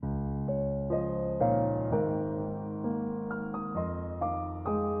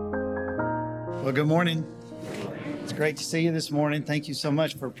Well, good morning. It's great to see you this morning. Thank you so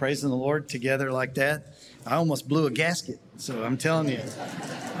much for praising the Lord together like that. I almost blew a gasket, so I'm telling you,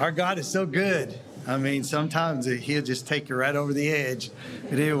 our God is so good. I mean, sometimes He'll just take you right over the edge.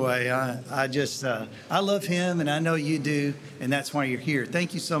 But anyway, I love Him, and I know you do, and that's why you're here.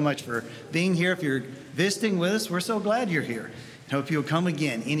 Thank you so much for being here. If you're visiting with us, we're so glad you're here. I hope you'll come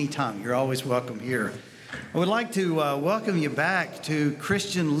again anytime. You're always welcome here. I would like to welcome you back to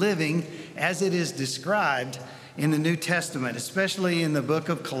Christian living as it is described in the New Testament, especially in the book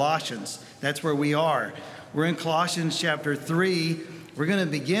of Colossians. That's where we are. We're in Colossians chapter 3. We're going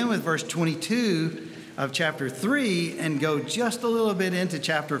to begin with verse 22 of chapter 3 and go just a little bit into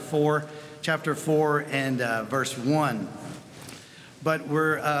chapter 4 and verse 1. But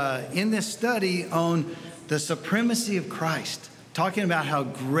we're in this study on the supremacy of Christ, talking about how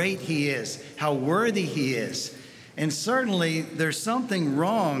great He is, how worthy He is. And certainly there's something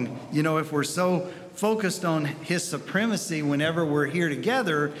wrong, if we're so focused on His supremacy whenever we're here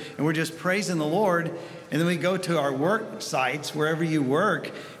together and we're just praising the Lord, and then we go to our work sites, wherever you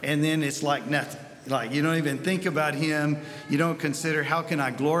work, and then it's like nothing. Like you don't even think about Him. You don't consider, how can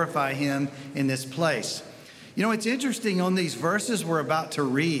I glorify Him in this place? It's interesting on these verses we're about to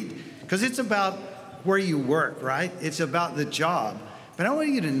read, because it's about where you work, right? It's about the job. But I want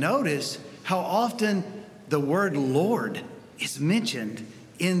you to notice how often the word Lord is mentioned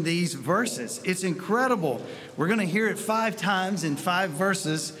in these verses. It's incredible. We're going to hear it 5 times in 5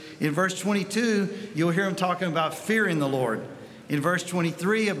 verses. In verse 22, you'll hear Him talking about fearing the Lord. In verse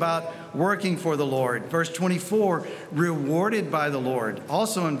 23, about working for the Lord. Verse 24, rewarded by the Lord.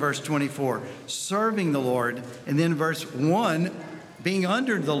 Also in verse 24, serving the Lord. And then verse 1, being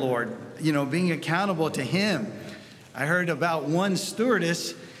under the Lord, being accountable to Him. I heard about one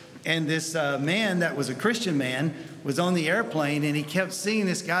stewardess, and this man that was a Christian man was on the airplane, and he kept seeing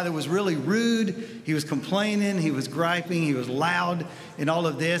this guy that was really rude. He was complaining, he was griping, he was loud, and all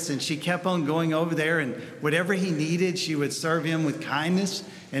of this. And she kept on going over there, and whatever he needed, she would serve him with kindness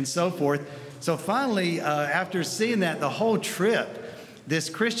and so forth. So finally, after seeing that the whole trip, this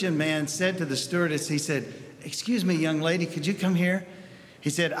Christian man said to the stewardess, he said, "Excuse me, young lady, could you come here?" He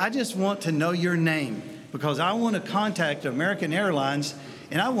said, "I just want to know your name because I want to contact American Airlines,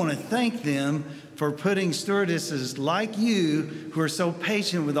 and I want to thank them for putting stewardesses like you who are so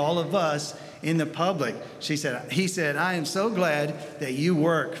patient with all of us in the public." He said, "I am so glad that you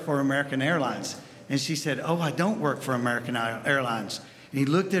work for American Airlines." And she said, "Oh, I don't work for American Airlines." And he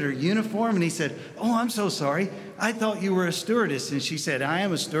looked at her uniform and he said, "Oh, I'm so sorry. I thought you were a stewardess." And she said, "I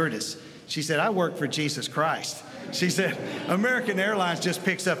am a stewardess." She said, "I work for Jesus Christ." She said, "American Airlines just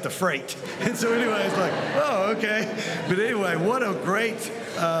picks up the freight." And so anyway, it's like, oh, okay. But anyway, what a great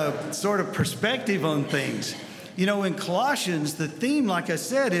sort of perspective on things. In Colossians, the theme, like I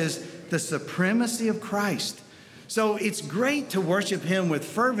said, is the supremacy of Christ. So it's great to worship Him with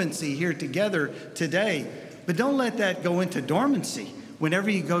fervency here together today, but don't let that go into dormancy whenever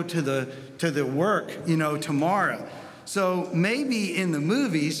you go to the work, tomorrow. So maybe in the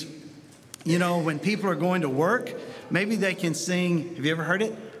movies, when people are going to work, maybe they can sing, have you ever heard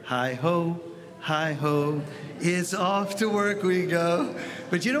it? Hi ho, it's off to work we go.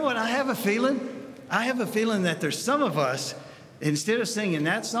 But you know what? I have a feeling that there's some of us, instead of singing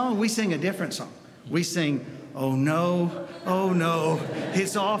that song, we sing a different song. We sing, oh no,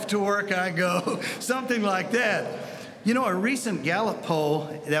 it's off to work I go. Something like that. A recent Gallup poll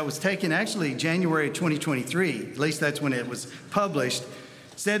that was taken actually January 2023, at least that's when it was published,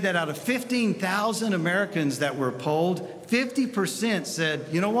 said that out of 15,000 Americans that were polled, 50% said,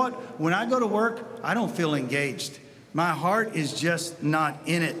 you know what, when I go to work, I don't feel engaged. My heart is just not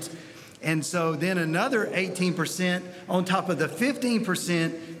in it. And so then another 18% on top of the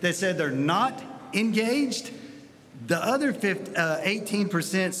 15% that said they're not engaged, the other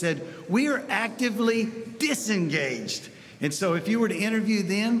 18% said, we are actively disengaged. And so if you were to interview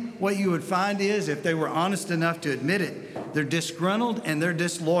them, what you would find is, if they were honest enough to admit it, they're disgruntled and they're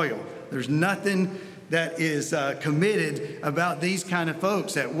disloyal. There's nothing that is committed about these kind of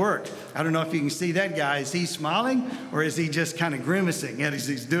folks at work. I don't know if you can see that guy. Is he smiling or is he just kind of grimacing as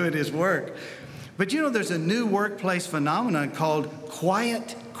he's doing his work? But there's a new workplace phenomenon called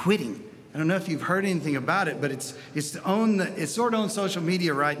quiet quitting. I don't know if you've heard anything about it, but it's sort of on social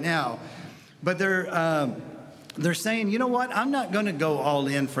media right now. But they're saying, you know what, I'm not going to go all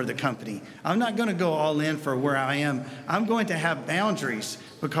in for the company. I'm not going to go all in for where I am. I'm going to have boundaries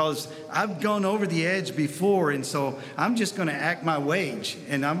because I've gone over the edge before, and so I'm just going to act my wage.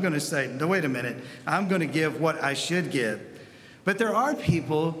 And I'm going to say, no, wait a minute, I'm going to give what I should give. But there are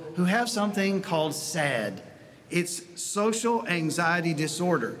people who have something called SAD. It's social anxiety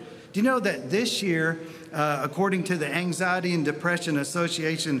disorder. Do you know that this year, according to the Anxiety and Depression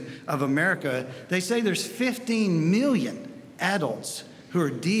Association of America, they say there's 15 million adults who are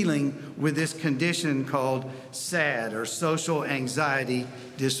dealing with this condition called SAD, or social anxiety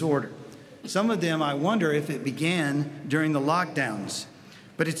disorder. Some of them, I wonder if it began during the lockdowns.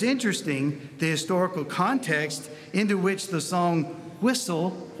 But it's interesting, the historical context into which the song Whistle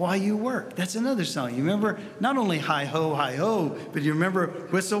While You Work. That's another song. You remember not only hi ho, but you remember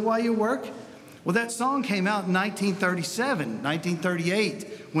Whistle While You Work? Well, that song came out in 1937,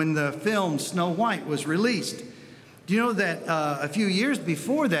 1938, when the film Snow White was released. Do you know that a few years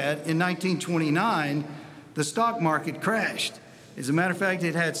before that, in 1929, the stock market crashed? As a matter of fact,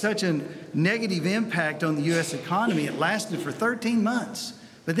 it had such a negative impact on the U.S. economy, it lasted for 13 months.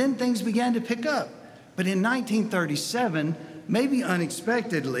 But then things began to pick up. But in 1937, maybe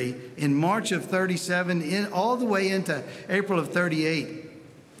unexpectedly, in March of 37, all the way into April of 38,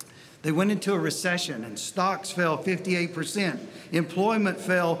 they went into a recession and stocks fell 58%. Employment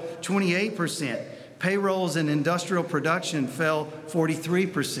fell 28%. Payrolls and industrial production fell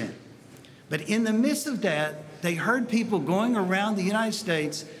 43%. But in the midst of that, they heard people going around the United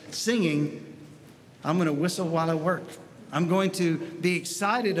States singing, I'm going to whistle while I work. I'm going to be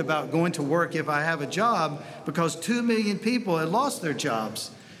excited about going to work if I have a job, because 2 million people had lost their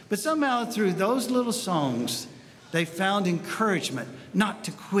jobs. But somehow through those little songs, they found encouragement not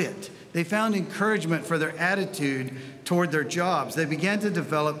to quit. They found encouragement for their attitude toward their jobs. They began to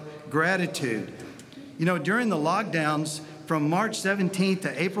develop gratitude. You know, during the lockdowns from March 17th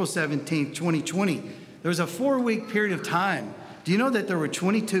to April 17th, 2020, there was a 4-week period of time. Do you know that there were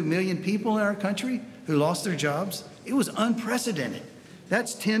 22 million people in our country who lost their jobs? It was unprecedented.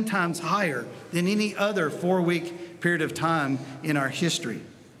 That's 10 times higher than any other 4-week period of time in our history.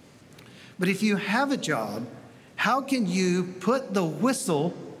 But if you have a job, how can you put the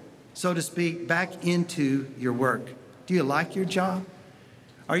whistle, so to speak, back into your work? Do you like your job?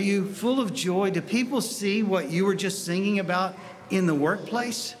 Are you full of joy? Do people see what you were just singing about in the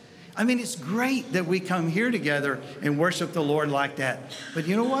workplace? I mean, it's great that we come here together and worship the Lord like that. But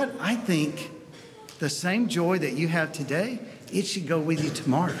you know what? I think the same joy that you have today, it should go with you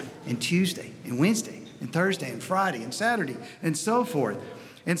tomorrow and Tuesday and Wednesday and Thursday and Friday and Saturday and so forth.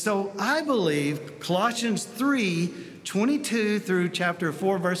 And so I believe Colossians 3:22 through chapter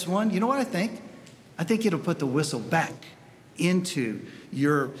 4, verse 1, you know what I think? I think it'll put the whistle back into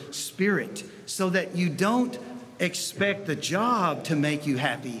your spirit so that you don't expect the job to make you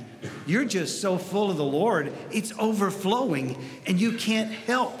happy. You're just so full of the Lord, it's overflowing, and you can't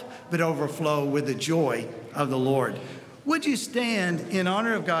help but overflow with the joy of the Lord. Would you stand in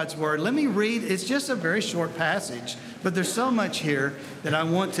honor of God's word? Let me read. It's just a very short passage, but there's so much here that I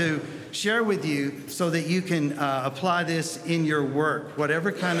want to share with you so that you can apply this in your work,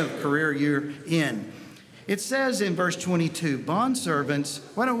 whatever kind of career you're in. It says in verse 22, bondservants,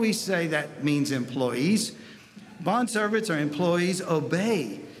 why don't we say that means employees? Bondservants or employees,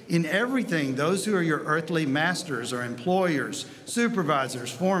 obey in everything those who are your earthly masters or employers,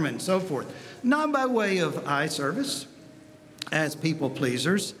 supervisors, foremen, so forth, not by way of eye service as people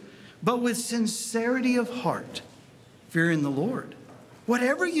pleasers, but with sincerity of heart, fearing the Lord.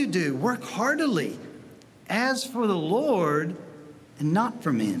 Whatever you do, work heartily as for the Lord and not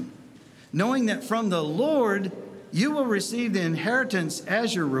for men, knowing that from the Lord you will receive the inheritance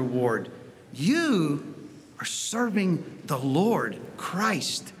as your reward. You are serving the Lord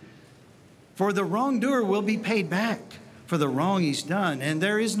Christ. For the wrongdoer will be paid back for the wrong he's done, and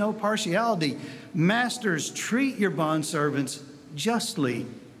there is no partiality. Masters, treat your bondservants justly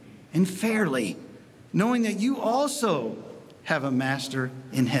and fairly, knowing that you also have a master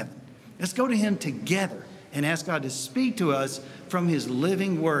in heaven. Let's go to him together and ask God to speak to us from his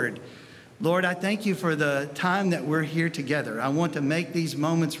living word. Lord, I thank you for the time that we're here together. I want to make these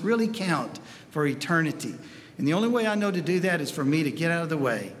moments really count for eternity. And the only way I know to do that is for me to get out of the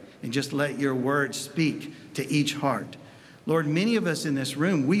way and just let your word speak to each heart. Lord, many of us in this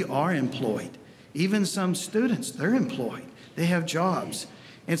room, we are employed. Even some students, they're employed. They have jobs.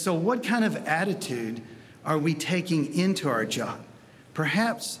 And so what kind of attitude are we taking into our job?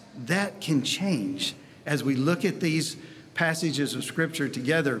 Perhaps that can change as we look at these passages of Scripture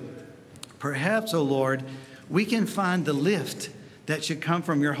together. Perhaps, oh Lord, we can find the lift that should come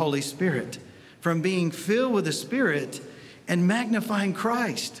from your Holy Spirit, from being filled with the Spirit and magnifying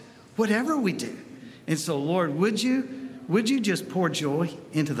Christ, whatever we do. And so, Lord, would you just pour joy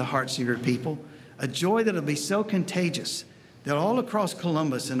into the hearts of your people, a joy that'll be so contagious that all across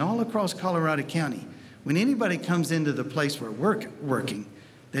Columbus and all across Colorado County, when anybody comes into the place where we're working,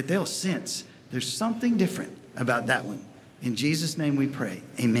 that they'll sense there's something different about that one. In Jesus' name we pray.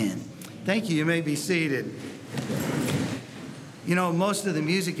 Amen. Thank you. You may be seated. You know, most of the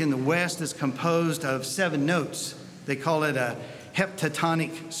music in the West is composed of 7 notes. They call it a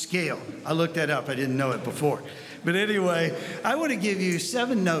heptatonic scale. I looked that up. I didn't know it before. But anyway, I want to give you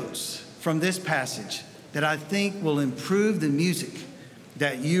 7 notes from this passage that I think will improve the music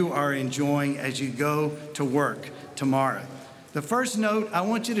that you are enjoying as you go to work tomorrow. The first note I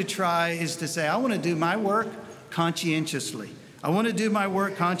want you to try is to say, I want to do my work conscientiously. I want to do my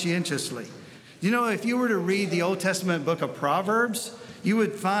work conscientiously. You know, if you were to read the Old Testament book of Proverbs, you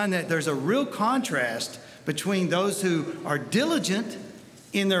would find that there's a real contrast between those who are diligent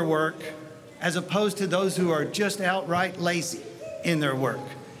in their work as opposed to those who are just outright lazy in their work.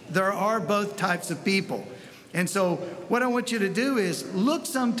 There are both types of people. And so what I want you to do is look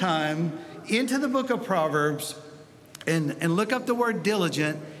sometime into the book of Proverbs and look up the word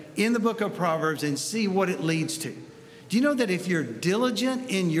diligent in the book of Proverbs and see what it leads to. Do you know that if you're diligent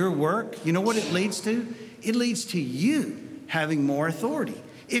in your work, you know what it leads to? It leads to you having more authority.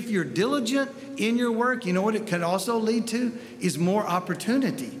 If you're diligent in your work, you know what it could also lead to? Is more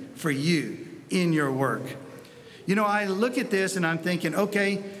opportunity for you in your work. You know, I look at this and I'm thinking,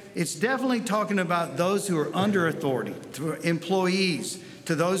 okay, it's definitely talking about those who are under authority, to employees,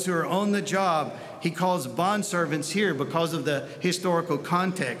 to those who are on the job. He calls bondservants here because of the historical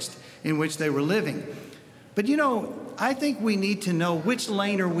context in which they were living. But you know, I think we need to know which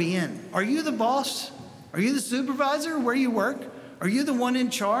lane are we in. Are you the boss? Are you the supervisor where you work? Are you the one in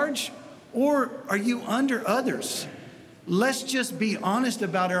charge? Or are you under others? Let's just be honest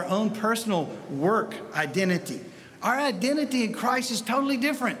about our own personal work identity. Our identity in Christ is totally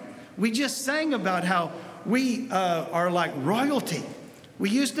different. We just sang about how we are like royalty. We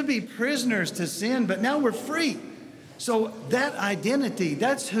used to be prisoners to sin, but now we're free. So that identity,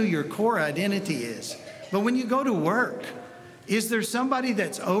 that's who your core identity is. But when you go to work, is there somebody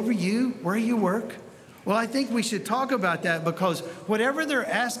that's over you where you work? Well, I think we should talk about that because whatever they're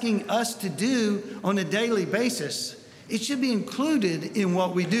asking us to do on a daily basis, it should be included in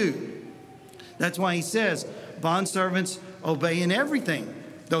what we do. That's why he says, bondservants, obey in everything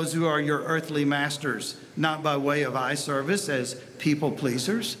those who are your earthly masters, not by way of eye service as people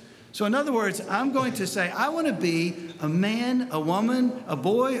pleasers. So in other words, I'm going to say, I want to be a man, a woman, a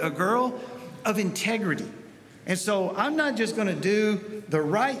boy, a girl of integrity. And so I'm not just going to do the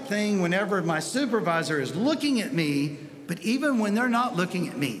right thing whenever my supervisor is looking at me, but even when they're not looking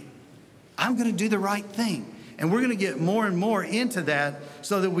at me, I'm going to do the right thing. And we're going to get more and more into that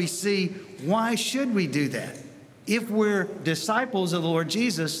so that we see why should we do that? If we're disciples of the Lord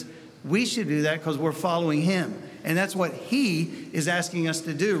Jesus, we should do that because we're following him. And that's what he is asking us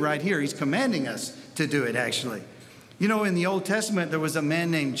to do right here. He's commanding us to do it, actually. You know, in the Old Testament, there was a man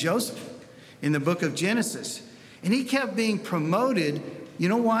named Joseph in the book of Genesis. And he kept being promoted. You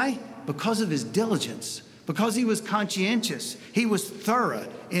know why? Because of his diligence. Because he was conscientious. He was thorough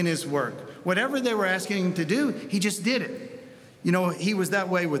in his work. Whatever they were asking him to do, he just did it. You know, he was that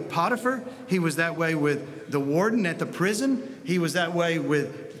way with Potiphar. He was that way with the warden at the prison. He was that way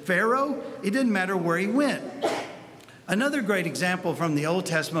with Pharaoh. It didn't matter where he went. Another great example from the Old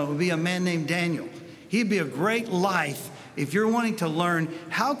Testament would be a man named Daniel. He'd be a great life if you're wanting to learn,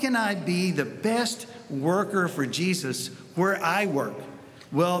 how can I be the best worker for Jesus where I work?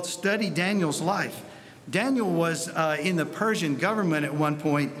 Well, study Daniel's life. Daniel was in the Persian government at one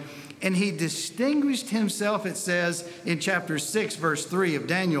point, and he distinguished himself, it says in chapter 6, verse 3 of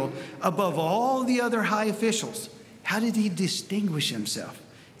Daniel, above all the other high officials. How did he distinguish himself?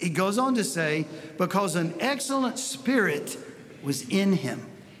 It goes on to say, because an excellent spirit was in him.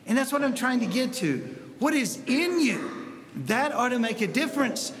 And that's what I'm trying to get to. What is in you? That ought to make a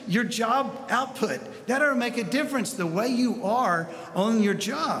difference. Your job output, that ought to make a difference the way you are on your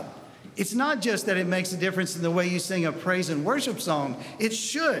job. It's not just that it makes a difference in the way you sing a praise and worship song. It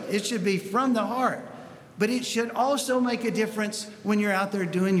should be from the heart. But it should also make a difference when you're out there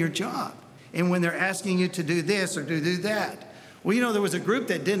doing your job and when they're asking you to do this or to do that. Well, you know, there was a group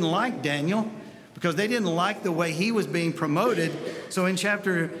that didn't like Daniel because they didn't like the way he was being promoted. So in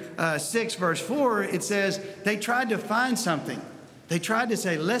chapter 6, verse 4, it says they tried to find something. They tried to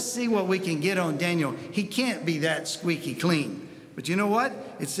say, let's see what we can get on Daniel. He can't be that squeaky clean. But you know what?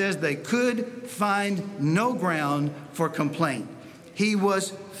 It says they could find no ground for complaint. He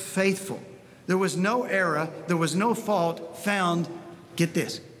was faithful. There was no error. There was no fault found, get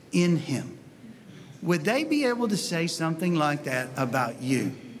this, in him. Would they be able to say something like that about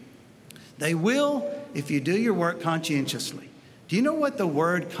you? They will if you do your work conscientiously. Do you know what the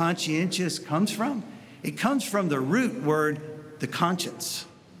word conscientious comes from? It comes from the root word, the conscience.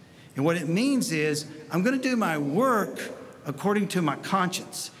 And what it means is, I'm going to do my work according to my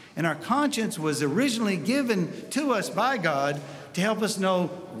conscience. And our conscience was originally given to us by God to help us know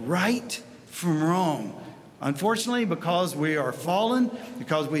right from wrong. Unfortunately, because we are fallen,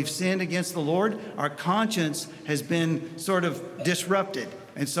 because we've sinned against the Lord, our conscience has been sort of disrupted.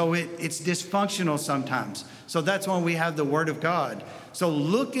 And so it's dysfunctional sometimes. So that's when we have the Word of God. So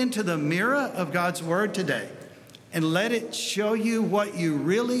look into the mirror of God's Word today and let it show you what you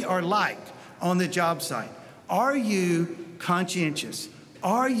really are like on the job site. Are you conscientious?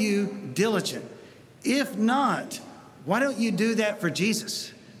 Are you diligent? If not, why don't you do that for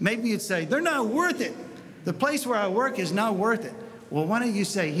Jesus? Maybe you'd say, they're not worth it. The place where I work is not worth it. Well, why don't you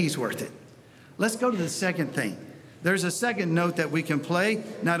say he's worth it? Let's go to the second thing. There's a second note that we can play,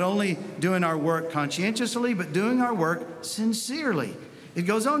 not only doing our work conscientiously, but doing our work sincerely. It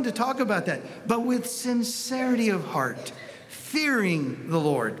goes on to talk about that, but with sincerity of heart, fearing the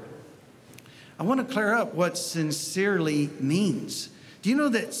Lord. I want to clear up what sincerely means. Do you know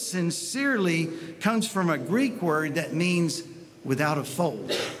that sincerely comes from a Greek word that means without a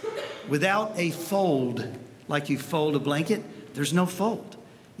fold? Without a fold, like you fold a blanket, there's no fold.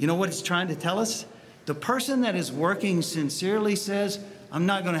 You know what it's trying to tell us? The person that is working sincerely says, I'm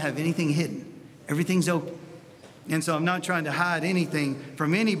not going to have anything hidden. Everything's open. And so I'm not trying to hide anything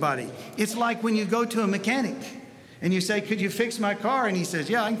from anybody. It's like when you go to a mechanic and you say, could you fix my car? And he says,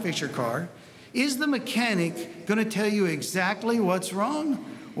 yeah, I can fix your car. Is the mechanic going to tell you exactly what's wrong?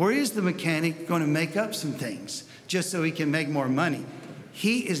 Or is the mechanic going to make up some things just so he can make more money?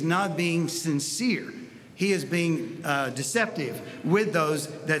 He is not being sincere. He is being deceptive with those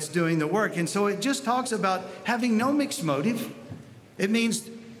that's doing the work. And so it just talks about having no mixed motive. It means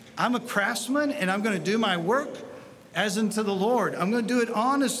I'm a craftsman and I'm going to do my work as unto the Lord. I'm going to do it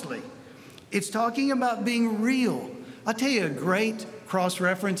honestly. It's talking about being real. I'll tell you a great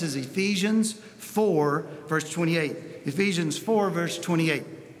cross-reference is Ephesians 4, verse 28. Ephesians 4, verse 28.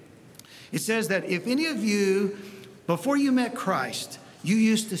 It says that if any of you, before you met Christ, you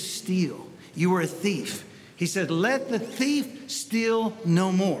used to steal. You were a thief. He said, let the thief steal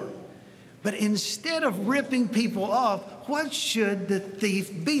no more. But instead of ripping people off, what should the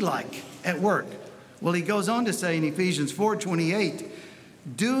thief be like at work? Well, he goes on to say in Ephesians 4:28,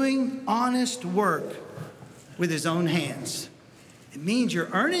 doing honest work with his own hands. It means you're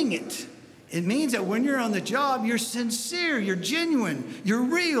earning it. It means that when you're on the job, you're sincere, you're genuine, you're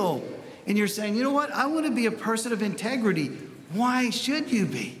real. And you're saying, you know what? I want to be a person of integrity. Why should you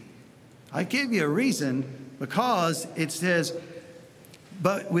be? I give you a reason, because it says,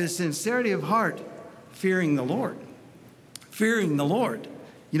 but with sincerity of heart, fearing the Lord. Fearing the Lord.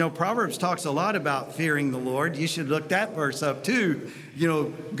 You know, Proverbs talks a lot about fearing the Lord. You should look that verse up too. You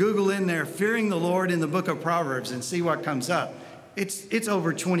know, Google in there, fearing the Lord in the book of Proverbs, and see what comes up. It's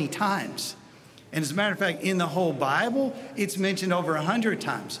over 20 times. And as a matter of fact, in the whole Bible, it's mentioned over 100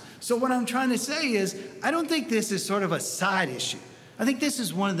 times. So what I'm trying to say is, I don't think this is sort of a side issue. I think this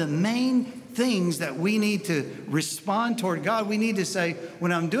is one of the main things that we need to respond toward God. We need to say,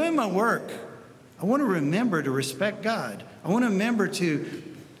 when I'm doing my work, I want to remember to respect God. I want to remember to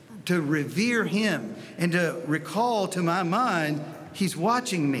revere him and to recall to my mind, he's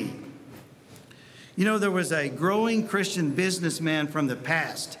watching me. You know, there was a growing Christian businessman from the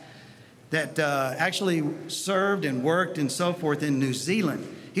past that actually served and worked and so forth in New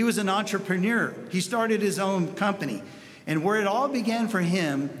Zealand. He was an entrepreneur. He started his own company. And where it all began for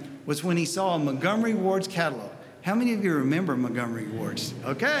him was when he saw a Montgomery Ward's catalog. How many of you remember Montgomery Ward's?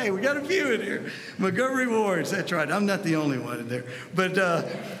 Okay, we got a few in here. Montgomery Ward's, that's right. I'm not the only one in there. But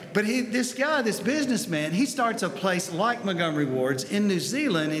this guy, this businessman, he starts a place like Montgomery Ward's in New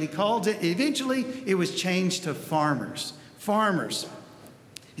Zealand, and he calls it, eventually it was changed to Farmers. Farmers.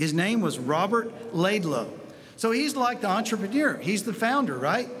 His name was Robert Laidlow. So he's like the entrepreneur. He's the founder,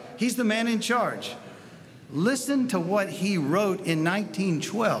 right? He's the man in charge. Listen to what he wrote in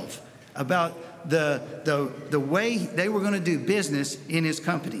 1912 about the way they were going to do business in his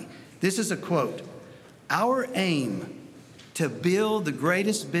company. This is a quote. Our aim to build the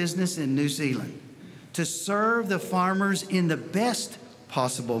greatest business in New Zealand, to serve the farmers in the best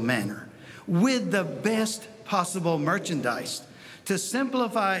possible manner, with the best possible merchandise, to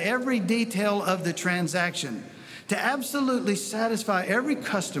simplify every detail of the transaction, to absolutely satisfy every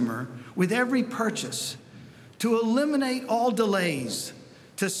customer with every purchase, to eliminate all delays,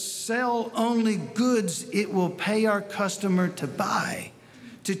 to sell only goods it will pay our customer to buy,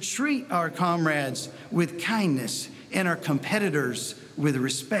 to treat our comrades with kindness and our competitors with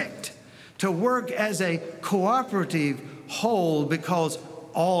respect, to work as a cooperative whole, because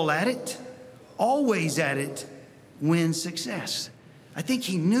all at it, always at it, wins success. I think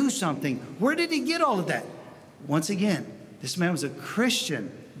he knew something. Where did he get all of that? Once again, This man was a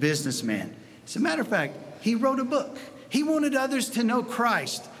Christian businessman. As a matter of fact, he wrote a book. He wanted others to know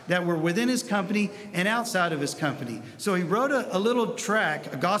Christ that were within his company and outside of his company. So he wrote a little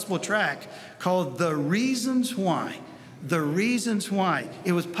tract, a gospel tract called The Reasons Why. The Reasons Why.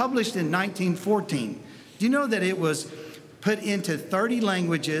 It was published in 1914. Do you know that it was put into 30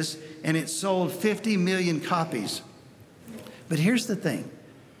 languages and it sold 50 million copies? But here's the thing.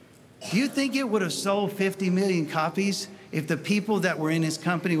 Do you think it would have sold 50 million copies if the people that were in his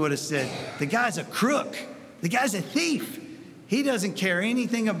company would have said, the guy's a crook, the guy's a thief. He doesn't care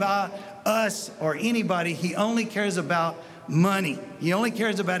anything about us or anybody. He only cares about money. He only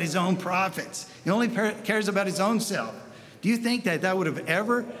cares about his own profits. He only cares about his own self. Do you think that that would have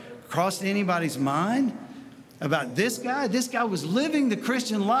ever crossed anybody's mind about this guy? This guy was living the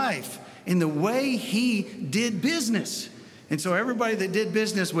Christian life in the way he did business. And so everybody that did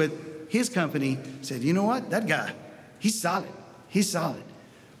business with his company said, you know what? That guy, he's solid. He's solid.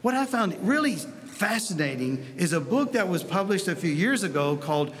 What I found really fascinating is a book that was published a few years ago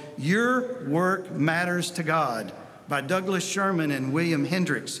called Your Work Matters to God by Douglas Sherman and William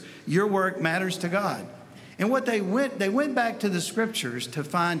Hendricks. Your Work Matters to God. And what they went back to the scriptures to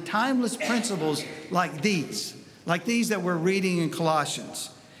find timeless principles like these that we're reading in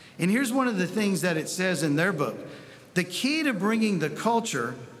Colossians. And here's one of the things that it says in their book. The key to bringing the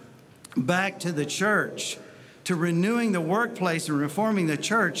culture back to the church, to renewing the workplace and reforming the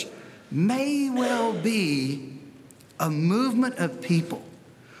church, may well be a movement of people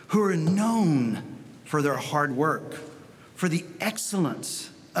who are known for their hard work, for the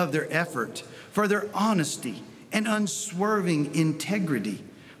excellence of their effort, for their honesty and unswerving integrity,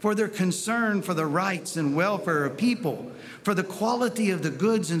 for their concern for the rights and welfare of people, for the quality of the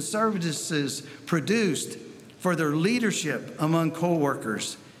goods and services produced, for their leadership among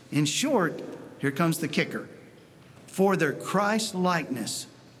co-workers. In short, here comes the kicker, for their Christ-likeness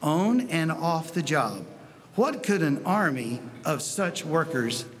on and off the job. What could an army of such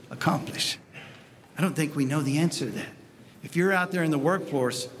workers accomplish? I don't think we know the answer to that. If you're out there in the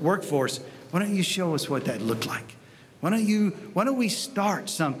workforce, why don't you show us what that looked like? Why don't we start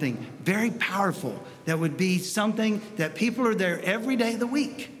something very powerful that would be something that people are there every day of the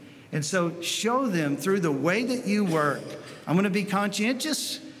week. And so show them through the way that you work. I'm going to be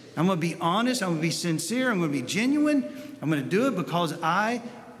conscientious. I'm going to be honest. I'm going to be sincere. I'm going to be genuine. I'm going to do it because I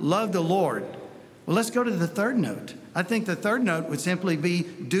love the Lord. Well, let's go to the third note. I think the third note would simply be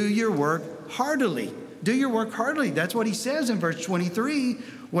do your work heartily. Do your work heartily. That's what he says in verse 23.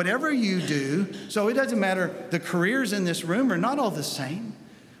 Whatever you do, so it doesn't matter, the careers in this room are not all the same.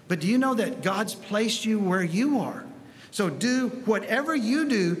 But do you know that God's placed you where you are? So do whatever you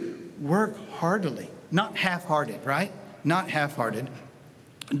do, work heartily. Not half-hearted, right? Not half-hearted.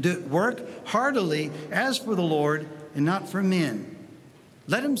 Work heartily as for the Lord and not for men.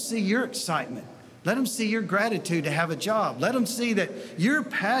 Let them see your excitement. Let them see your gratitude to have a job. Let them see that you're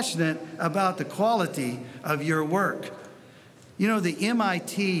passionate about the quality of your work. You know, the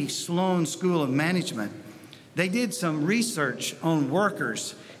MIT Sloan School of Management, they did some research on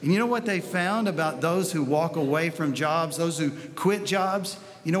workers. And you know what they found about those who walk away from jobs, those who quit jobs?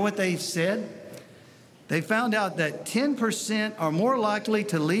 You know what they said? They found out that 10% are more likely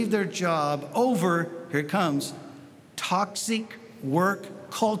to leave their job over, here it comes, toxic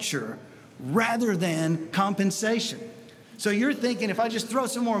work culture rather than compensation. So you're thinking, if I just throw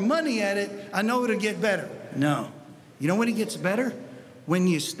some more money at it, I know it'll get better. No. You know when it gets better? When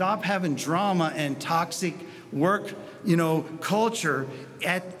you stop having drama and toxic work, culture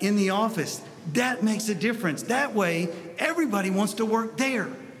in the office. That makes a difference. That way, everybody wants to work there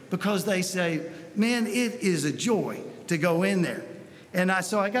because they say, man, it is a joy to go in there. And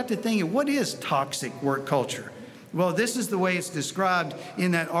so I got to thinking, what is toxic work culture? Well, this is the way it's described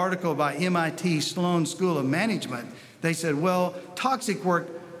in that article by MIT Sloan School of Management. They said, well, toxic work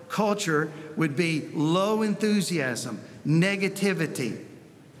culture would be low enthusiasm, negativity,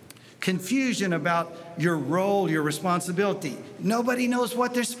 confusion about your role, your responsibility. Nobody knows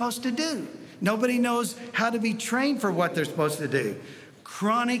what they're supposed to do. Nobody knows how to be trained for what they're supposed to do.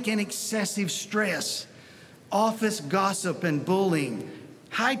 Chronic and excessive stress, office gossip and bullying,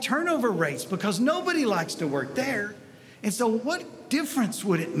 high turnover rates because nobody likes to work there. And so what difference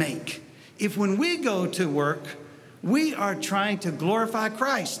would it make if when we go to work, we are trying to glorify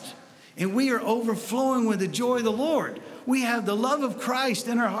Christ and we are overflowing with the joy of the Lord. We have the love of Christ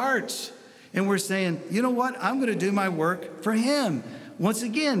in our hearts and we're saying, you know what? I'm going to do my work for Him. Once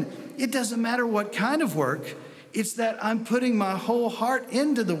again, it doesn't matter what kind of work. It's that I'm putting my whole heart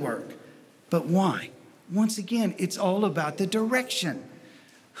into the work. But why? Once again, it's all about the direction.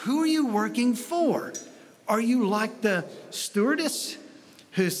 Who are you working for? Are you like the stewardess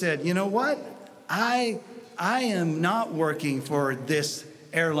who said, you know what? I am not working for this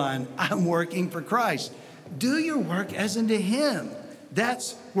airline. I'm working for Christ. Do your work as unto him.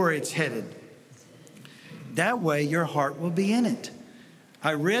 That's where it's headed. That way your heart will be in it.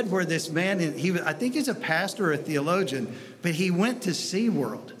 I read where this man, I think he's a pastor or a theologian, but he went to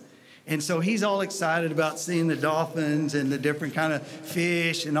SeaWorld. And so he's all excited about seeing the dolphins and the different kind of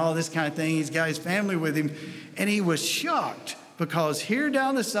fish and all this kind of thing. He's got his family with him. And he was shocked because here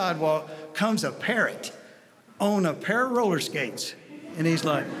down the sidewalk comes a parrot on a pair of roller skates. And he's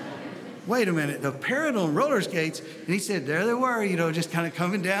like, wait a minute, a parrot on roller skates? And he said, there they were, just kind of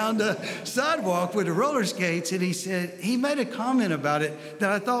coming down the sidewalk with the roller skates. And he said, he made a comment about it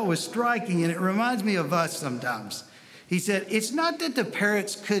that I thought was striking, and it reminds me of us sometimes. He said, it's not that the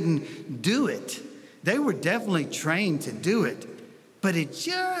parrots couldn't do it. They were definitely trained to do it, but it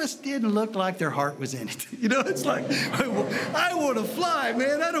just didn't look like their heart was in it. It's like, I want to fly,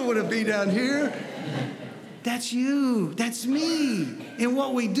 man. I don't want to be down here. That's you. That's me. And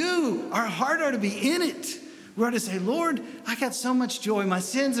what we do, our heart ought to be in it. We ought to say, Lord, I got so much joy. My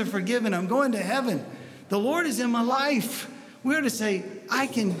sins are forgiven. I'm going to heaven. The Lord is in my life. We ought to say, I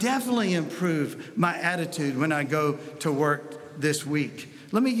can definitely improve my attitude when I go to work this week.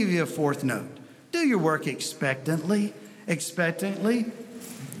 Let me give you a fourth note. Do your work expectantly. Expectantly.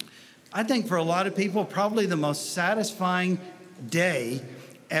 I think for a lot of people, probably the most satisfying day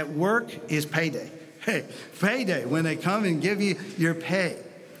at work is payday. Hey, payday, when they come and give you your pay.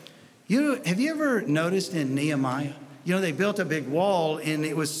 Have you ever noticed in Nehemiah? They built a big wall, and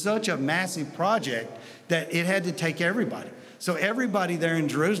it was such a massive project that it had to take everybody. So everybody there in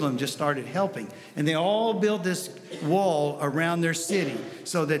Jerusalem just started helping. And they all built this wall around their city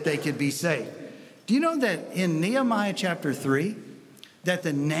so that they could be safe. Do you know that in Nehemiah chapter 3, that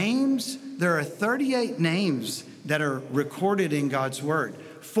there are 38 names that are recorded in God's word.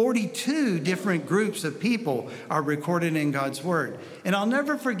 42 different groups of people are recorded in God's word. And I'll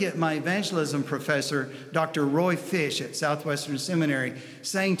never forget my evangelism professor, Dr. Roy Fish at Southwestern Seminary,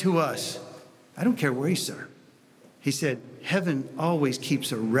 saying to us, I don't care where you serve. He said, heaven always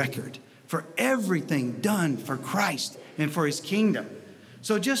keeps a record for everything done for Christ and for his kingdom.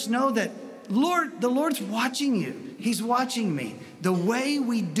 So just know that the Lord's watching you. He's watching me. The way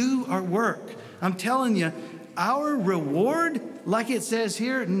we do our work. I'm telling you, our reward, like it says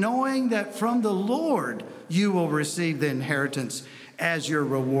here, knowing that from the Lord you will receive the inheritance as your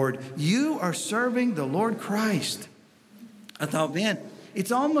reward. You are serving the Lord Christ. I thought, man,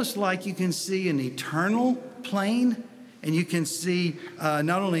 it's almost like you can see an eternal plane, and you can see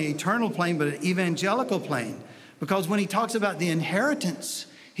not only an eternal plane, but an evangelical plane. Because when he talks about the inheritance,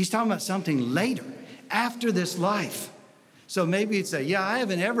 he's talking about something later, after this life. So maybe you'd say, I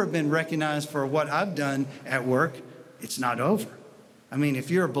haven't ever been recognized for what I've done at work. It's not over. I mean, if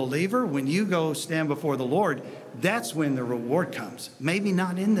you're a believer, when you go stand before the Lord, that's when the reward comes. Maybe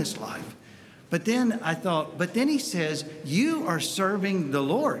not in this life. But then he says, you are serving the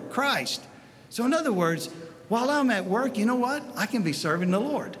Lord, Christ. So in other words, while I'm at work, you know what? I can be serving the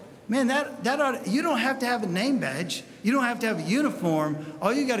Lord. Man, you don't have to have a name badge. You don't have to have a uniform.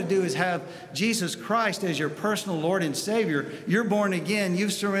 All you got to do is have Jesus Christ as your personal Lord and Savior. You're born again.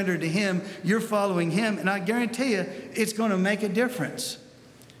 You've surrendered to him. You're following him. And I guarantee you, it's going to make a difference.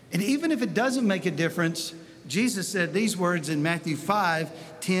 And even if it doesn't make a difference, Jesus said these words in Matthew 5,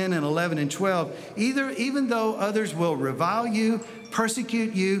 10 and 11 and 12. Even though others will revile you,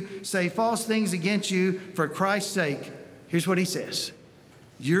 persecute you, say false things against you for Christ's sake, here's what he says.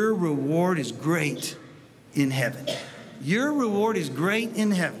 Your reward is great in heaven. Your reward is great in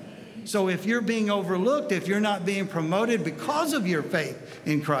heaven. So if you're being overlooked, if you're not being promoted because of your faith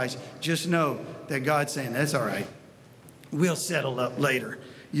in Christ, just know that God's saying, that's all right. We'll settle up later.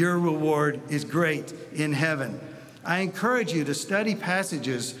 Your reward is great in heaven. I encourage you to study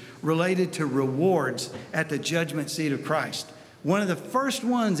passages related to rewards at the judgment seat of Christ. One of the first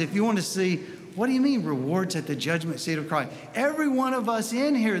ones, if you want to see, what do you mean rewards at the judgment seat of Christ? Every one of us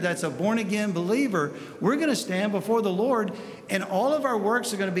in here that's a born-again believer, we're going to stand before the Lord, and all of our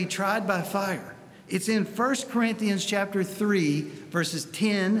works are going to be tried by fire. It's in 1 Corinthians chapter 3, verses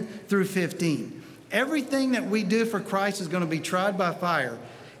 10 through 15. Everything that we do for Christ is going to be tried by fire.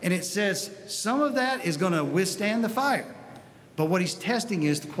 And it says some of that is going to withstand the fire. But what he's testing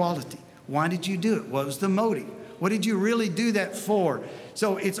is the quality. Why did you do it? What was the motive? What did you really do that for?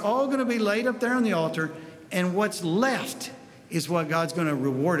 So it's all going to be laid up there on the altar, and what's left is what God's going to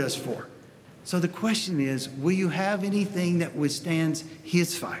reward us for. So the question is, will you have anything that withstands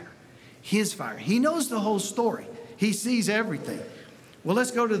his fire? His fire. He knows the whole story. He sees everything. Well,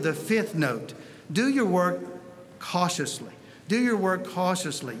 let's go to the fifth note. Do your work cautiously. Do your work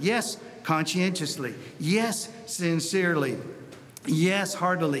cautiously. Yes, conscientiously. Yes, sincerely. Yes,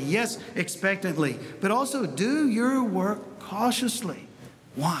 heartily. Yes, expectantly. But also do your work cautiously.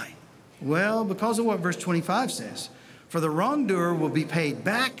 Why? Well, because of what verse 25 says. For the wrongdoer will be paid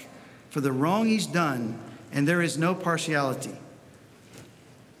back for the wrong he's done, and there is no partiality.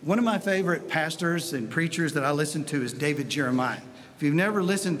 One of my favorite pastors and preachers that I listen to is David Jeremiah. If you've never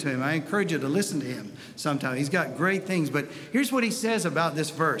listened to him, I encourage you to listen to him sometime. He's got great things, but here's what he says about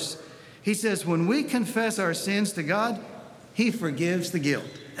this verse. He says, when we confess our sins to God, he forgives the guilt.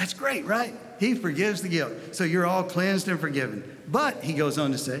 That's great, right? He forgives the guilt. So you're all cleansed and forgiven. But, he goes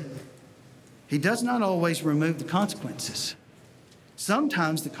on to say, he does not always remove the consequences.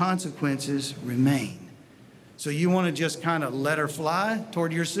 Sometimes the consequences remain. So you want to just kind of let her fly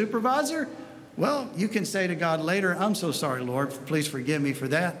toward your supervisor? Well, you can say to God later, I'm so sorry, Lord, please forgive me for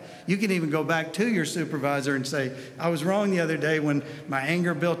that. You can even go back to your supervisor and say, I was wrong the other day when my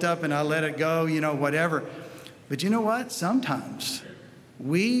anger built up and I let it go, whatever. But you know what? Sometimes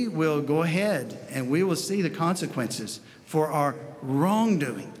we will go ahead and we will see the consequences for our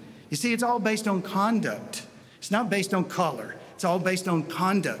wrongdoing. You see, it's all based on conduct. It's not based on color. It's all based on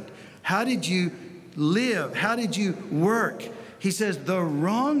conduct. How did you live? How did you work? He says the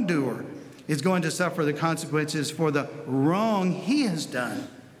wrongdoer is going to suffer the consequences for the wrong he has done.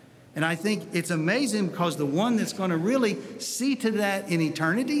 And I think it's amazing because the one that's going to really see to that in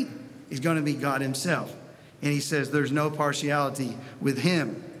eternity is going to be God himself. And he says there's no partiality with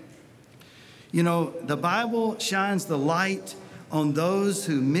him. The Bible shines the light on those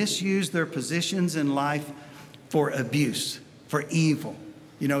who misuse their positions in life for abuse, for evil,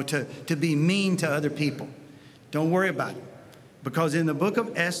 to be mean to other people. Don't worry about it. Because in the book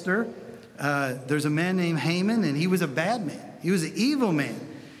of Esther, there's a man named Haman, and he was a bad man. He was an evil man.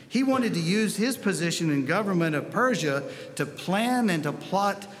 He wanted to use his position in government of Persia to plan and to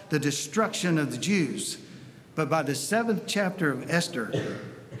plot the destruction of the Jews. But by the 7th chapter of Esther,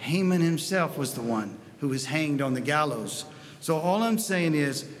 Haman himself was the one who was hanged on the gallows. So all I'm saying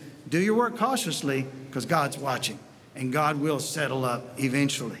is, do your work cautiously because God's watching, and God will settle up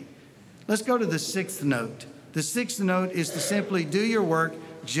eventually. Let's go to the sixth note. The sixth note is to simply do your work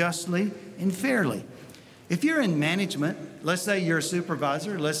justly and fairly. If you're in management, let's say you're a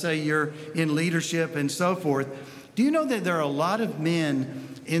supervisor, let's say you're in leadership and so forth, do you know that there are a lot of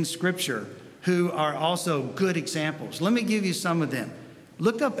men in Scripture who are also good examples? Let me give you some of them.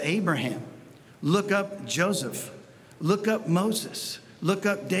 Look up Abraham. Look up Joseph. Look up Moses. Look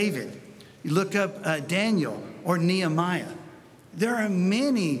up David. Look up Daniel or Nehemiah. There are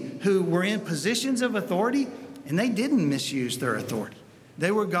many who were in positions of authority and they didn't misuse their authority.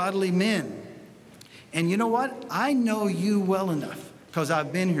 They were godly men. And you know what? I know you well enough because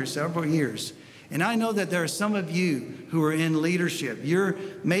I've been here several years. And I know that there are some of you who are in leadership. You're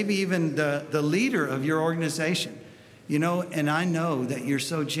maybe even the leader of your organization. And I know that you're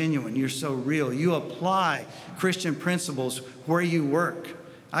so genuine. You're so real. You apply Christian principles where you work.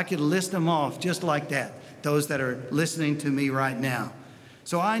 I could list them off just like that, those that are listening to me right now.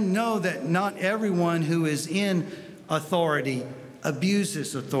 So I know that not everyone who is in authority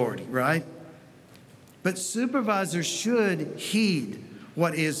abuses authority, right? But supervisors should heed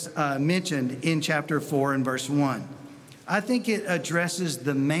what is mentioned in chapter 4 and verse 1. I think it addresses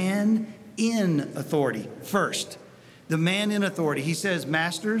the man in authority first. The man in authority. He says,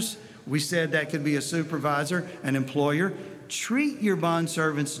 masters, we said that could be a supervisor, an employer. Treat your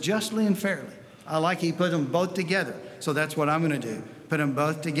bondservants justly and fairly. I like he put them both together. So that's what I'm going to do. Put them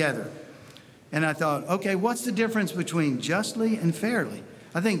both together. And I thought, okay, what's the difference between justly and fairly?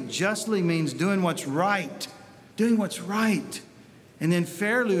 I think justly means doing what's right. Doing what's right. And then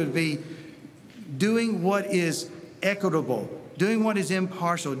fairly would be doing what is equitable. Doing what is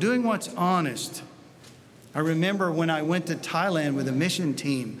impartial. Doing what's honest. I remember when I went to Thailand with a mission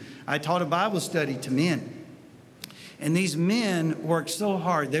team, I taught a Bible study to men. And these men worked so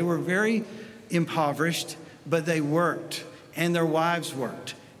hard. They were very impoverished, but they worked. And their wives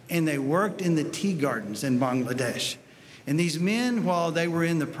worked. And they worked in the tea gardens in Bangladesh. And these men, while they were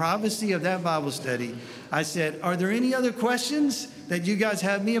in the privacy of that Bible study, I said, are there any other questions that you guys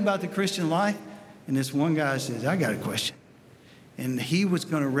have me about the Christian life? And this one guy says, I got a question. And he was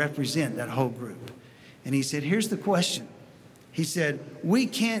going to represent that whole group. And he said, here's the question. He said, we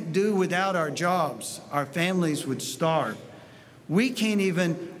can't do without our jobs. Our families would starve. We can't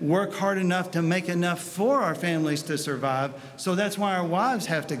even work hard enough to make enough for our families to survive. So that's why our wives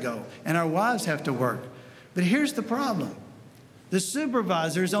have to go and our wives have to work. But here's the problem. The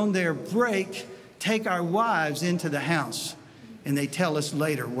supervisors on their break take our wives into the house and they tell us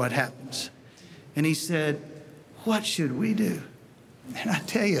later what happens. And he said, what should we do? And I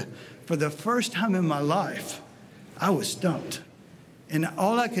tell you, for the first time in my life, I was stumped. And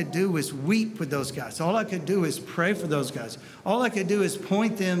all I could do was weep with those guys. All I could do is pray for those guys. All I could do is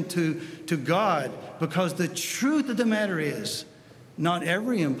point them to God, because the truth of the matter is, not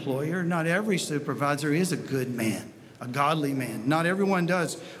every employer, not every supervisor is a good man, a godly man. Not everyone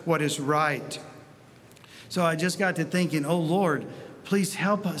does what is right. So I just got to thinking, oh Lord, please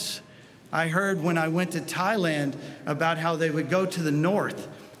help us. I heard when I went to Thailand about how they would go to the north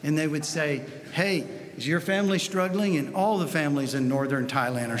and they would say, hey, is your family struggling? And all the families in northern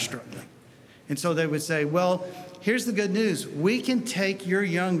Thailand are struggling. And so they would say, well, here's the good news. We can take your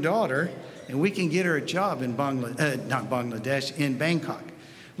young daughter and we can get her a job in in Bangkok.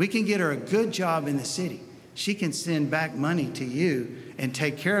 We can get her a good job in the city. She can send back money to you and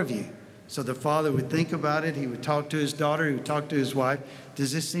take care of you. So the father would think about it. He would talk to his daughter. He would talk to his wife.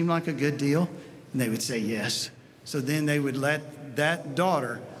 Does this seem like a good deal? And they would say yes. So then they would let that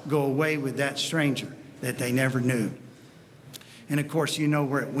daughter go away with that stranger that they never knew. And of course, you know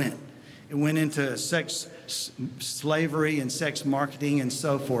where it went. It went into sex slavery and sex marketing and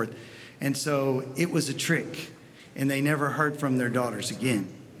so forth. And so it was a trick, and they never heard from their daughters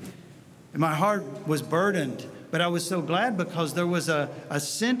again. And my heart was burdened, but I was so glad because there was a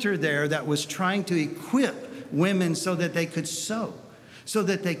center there that was trying to equip women so that they could sew, so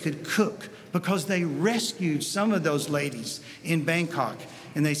that they could cook, because they rescued some of those ladies in Bangkok.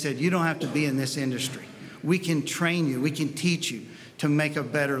 And they said, you don't have to be in this industry. We can train you. We can teach you to make a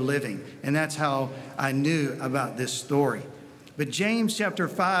better living. And that's how I knew about this story. But James chapter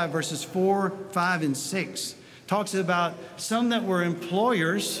 5, verses 4, 5, and 6 talks about some that were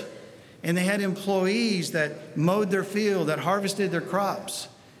employers, and they had employees that mowed their field, that harvested their crops.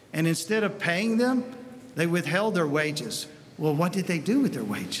 And instead of paying them, they withheld their wages. Well, what did they do with their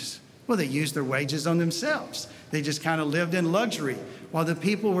wages? Well, they used their wages on themselves. They just kind of lived in luxury, while the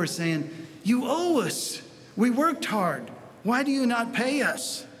people were saying, you owe us. We worked hard. Why do you not pay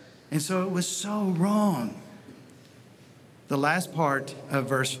us? And so it was so wrong. The last part of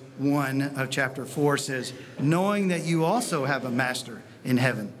verse 1 of chapter 4 says, knowing that you also have a master in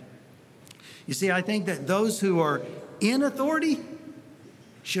heaven. You see, I think that those who are in authority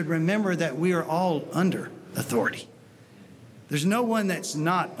should remember that we are all under authority. There's no one that's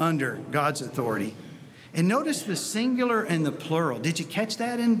not under God's authority. And notice the singular and the plural. Did you catch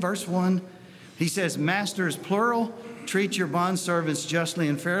that in verse 1? He says, masters, plural, treat your bondservants justly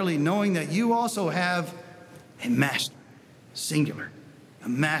and fairly, knowing that you also have a master, singular, a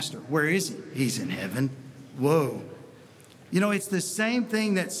master. Where is he? He's in heaven. Whoa. You know, it's the same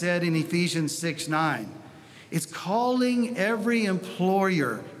thing that's said in Ephesians 6:9. It's calling every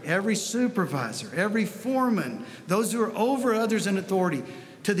employer, every supervisor, every foreman, those who are over others in authority,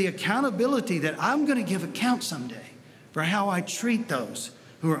 to the accountability that I'm going to give account someday for how I treat those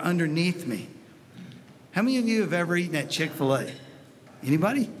who are underneath me. How many of you have ever eaten at Chick-fil-A?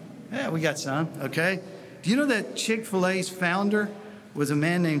 Anybody? Yeah, we got some, okay. Do you know that Chick-fil-A's founder was a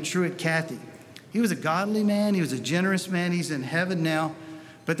man named Truett Cathy? He was a godly man. He was a generous man. He's in heaven now.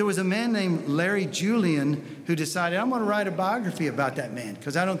 But there was a man named Larry Julian who decided, I'm going to write a biography about that man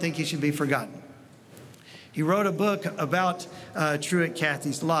because I don't think he should be forgotten. He wrote a book about Truett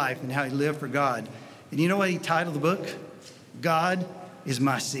Cathy's life and how he lived for God. And you know what he titled the book? God is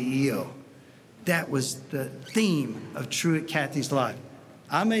my CEO. That was the theme of Truett Cathy's life.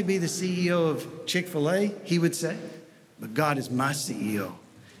 I may be the CEO of Chick-fil-A, he would say, but God is my CEO.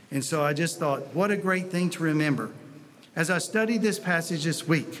 And so I just thought, what a great thing to remember. As I studied this passage this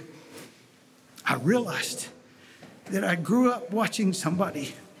week, I realized that I grew up watching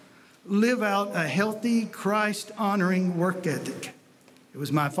somebody live out a healthy, Christ-honoring work ethic. It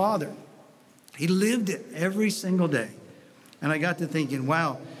was my father. He lived it every single day. And I got to thinking,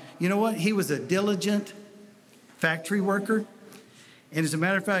 wow, you know what? He was a diligent factory worker. And as a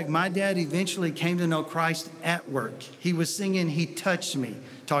matter of fact, my dad eventually came to know Christ at work. He was singing, He Touched Me,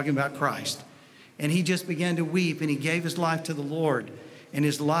 talking about Christ. And he just began to weep, and he gave his life to the Lord. And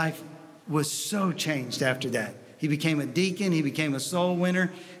his life was so changed after that. He became a deacon. He became a soul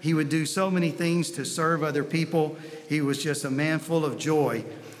winner. He would do so many things to serve other people. He was just a man full of joy.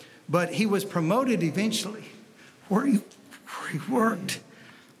 But he was promoted eventually where he worked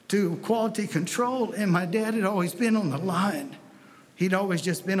to quality control. And my dad had always been on the line. He'd always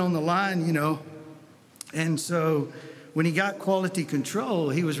just been on the line, you know. And so when he got quality control,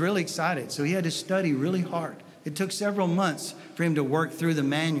 he was really excited. So he had to study really hard. It took several months for him to work through the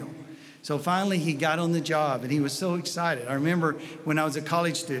manual. So finally he got on the job and he was so excited. I remember when I was a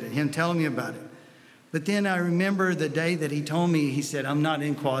college student, him telling me about it. But then I remember the day that he told me, he said, I'm not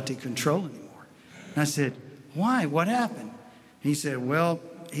in quality control anymore. And I said, why? What happened? He said,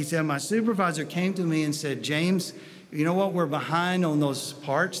 my supervisor came to me and said, James, you know what? We're behind on those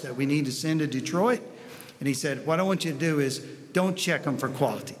parts that we need to send to Detroit. And he said, what I want you to do is don't check them for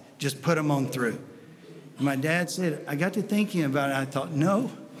quality. Just put them on through. And my dad said, I got to thinking about it. I thought,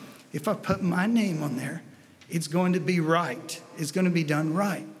 no, if I put my name on there, it's going to be right. It's going to be done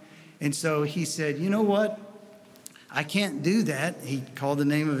right. And so he said, you know what? I can't do that. He called the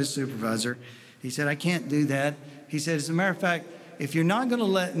name of his supervisor. He said, I can't do that. He said, as a matter of fact, if you're not going to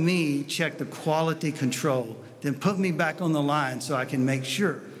let me check the quality control, then put me back on the line so I can make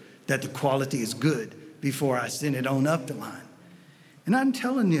sure that the quality is good before I send it on up the line. And I'm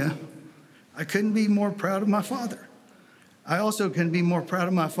telling you, I couldn't be more proud of my father. I also couldn't be more proud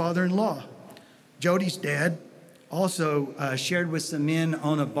of my father-in-law. Jody's dad also shared with some men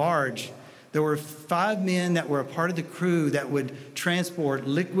on a barge. There were 5 men that were a part of the crew that would transport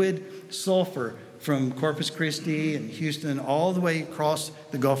liquid sulfur from Corpus Christi and Houston all the way across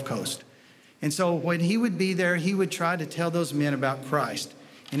the Gulf Coast. And so when he would be there, he would try to tell those men about Christ.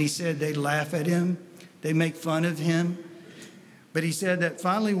 And he said they'd laugh at him, they make fun of him. But he said that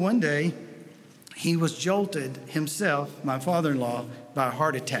finally one day, he was jolted himself, my father-in-law, by a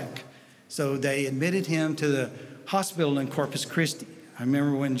heart attack. So they admitted him to the hospital in Corpus Christi. I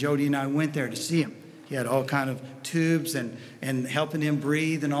remember when Jody and I went there to see him. He had all kind of tubes and helping him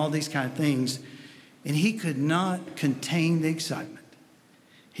breathe and all these kind of things. And he could not contain the excitement.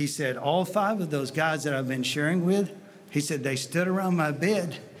 He said, all 5 of those guys that I've been sharing with, he said, they stood around my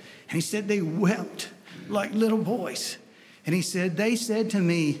bed. And he said, they wept like little boys. And he said, they said to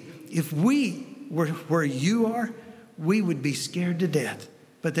me, if we were where you are, we would be scared to death.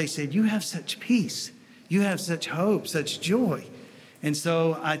 But they said, you have such peace. You have such hope, such joy. And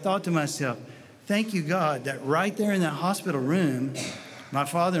so I thought to myself, thank you, God, that right there in that hospital room, my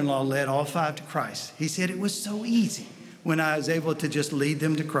father-in-law led all 5 to Christ. He said it was so easy when I was able to just lead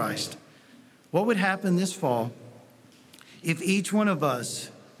them to Christ. What would happen this fall if each one of us,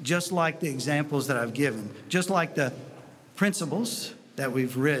 just like the examples that I've given, just like the principles that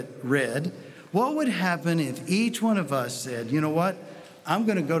we've read, what would happen if each one of us said, you know what, I'm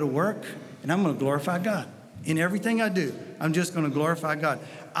going to go to work and I'm going to glorify God. In everything I do, I'm just going to glorify God.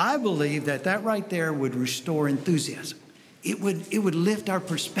 I believe that right there would restore enthusiasm. It would lift our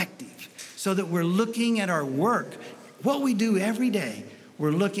perspective so that we're looking at our work, what we do every day,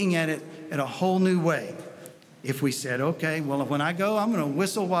 we're looking at it in a whole new way. If we said, okay, well, when I go, I'm going to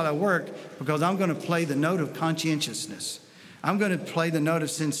whistle while I work because I'm going to play the note of conscientiousness. I'm going to play the note of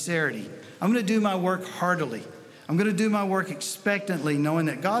sincerity. I'm going to do my work heartily. I'm going to do my work expectantly, knowing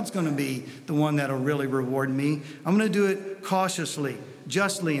that God's going to be the one that'll really reward me. I'm going to do it cautiously,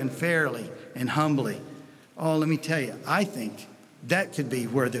 justly, and fairly, and humbly. Oh, let me tell you, I think that could be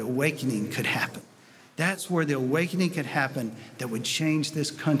where the awakening could happen. That's where the awakening could happen that would change this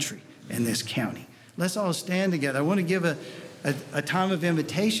country and this county. Let's all stand together. I want to give a time of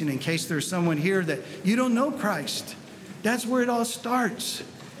invitation in case there's someone here that you don't know Christ. That's where it all starts.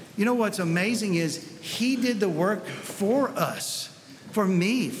 You know what's amazing is he did the work for us, for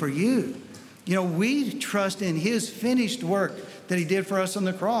me, for you. You know, we trust in his finished work that he did for us on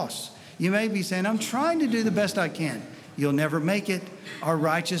the cross. You may be saying, I'm trying to do the best I can. You'll never make it. Our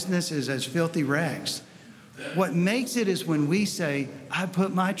righteousness is as filthy rags. What makes it is when we say, I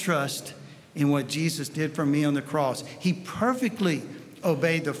put my trust in what Jesus did for me on the cross. He perfectly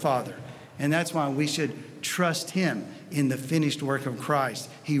obeyed the Father. And that's why we should trust him in the finished work of Christ.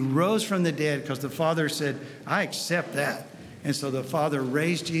 He rose from the dead because the Father said, I accept that. And so the Father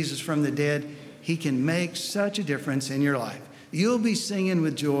raised Jesus from the dead. He can make such a difference in your life. You'll be singing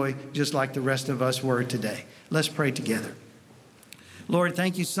with joy just like the rest of us were today. Let's pray together. Lord,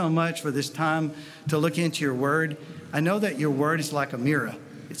 thank you so much for this time to look into your word. I know that your word is like a mirror.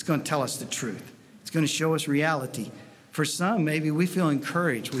 It's going to tell us the truth. It's going to show us reality. For some, maybe we feel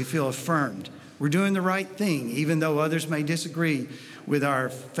encouraged. We feel affirmed. We're doing the right thing, even though others may disagree with our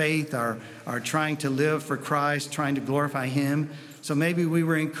faith, our trying to live for Christ, trying to glorify him. So maybe we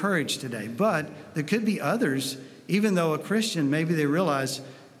were encouraged today. But there could be others, even though a Christian, maybe they realize,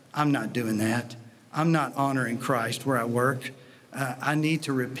 I'm not doing that. I'm not honoring Christ where I work. I need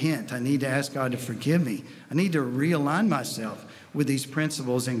to repent. I need to ask God to forgive me. I need to realign myself with these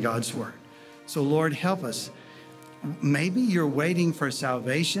principles in God's word. So Lord, help us. Maybe you're waiting for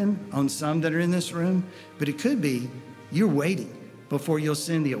salvation on some that are in this room, but it could be you're waiting before you'll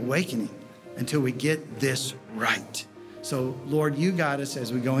send the awakening until we get this right. So Lord, you guide us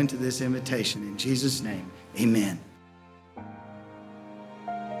as we go into this invitation. In Jesus' name, amen.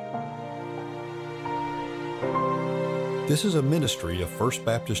 This is a ministry of First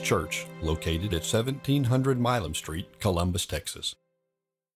Baptist Church located at 1700 Milam Street, Columbus, Texas.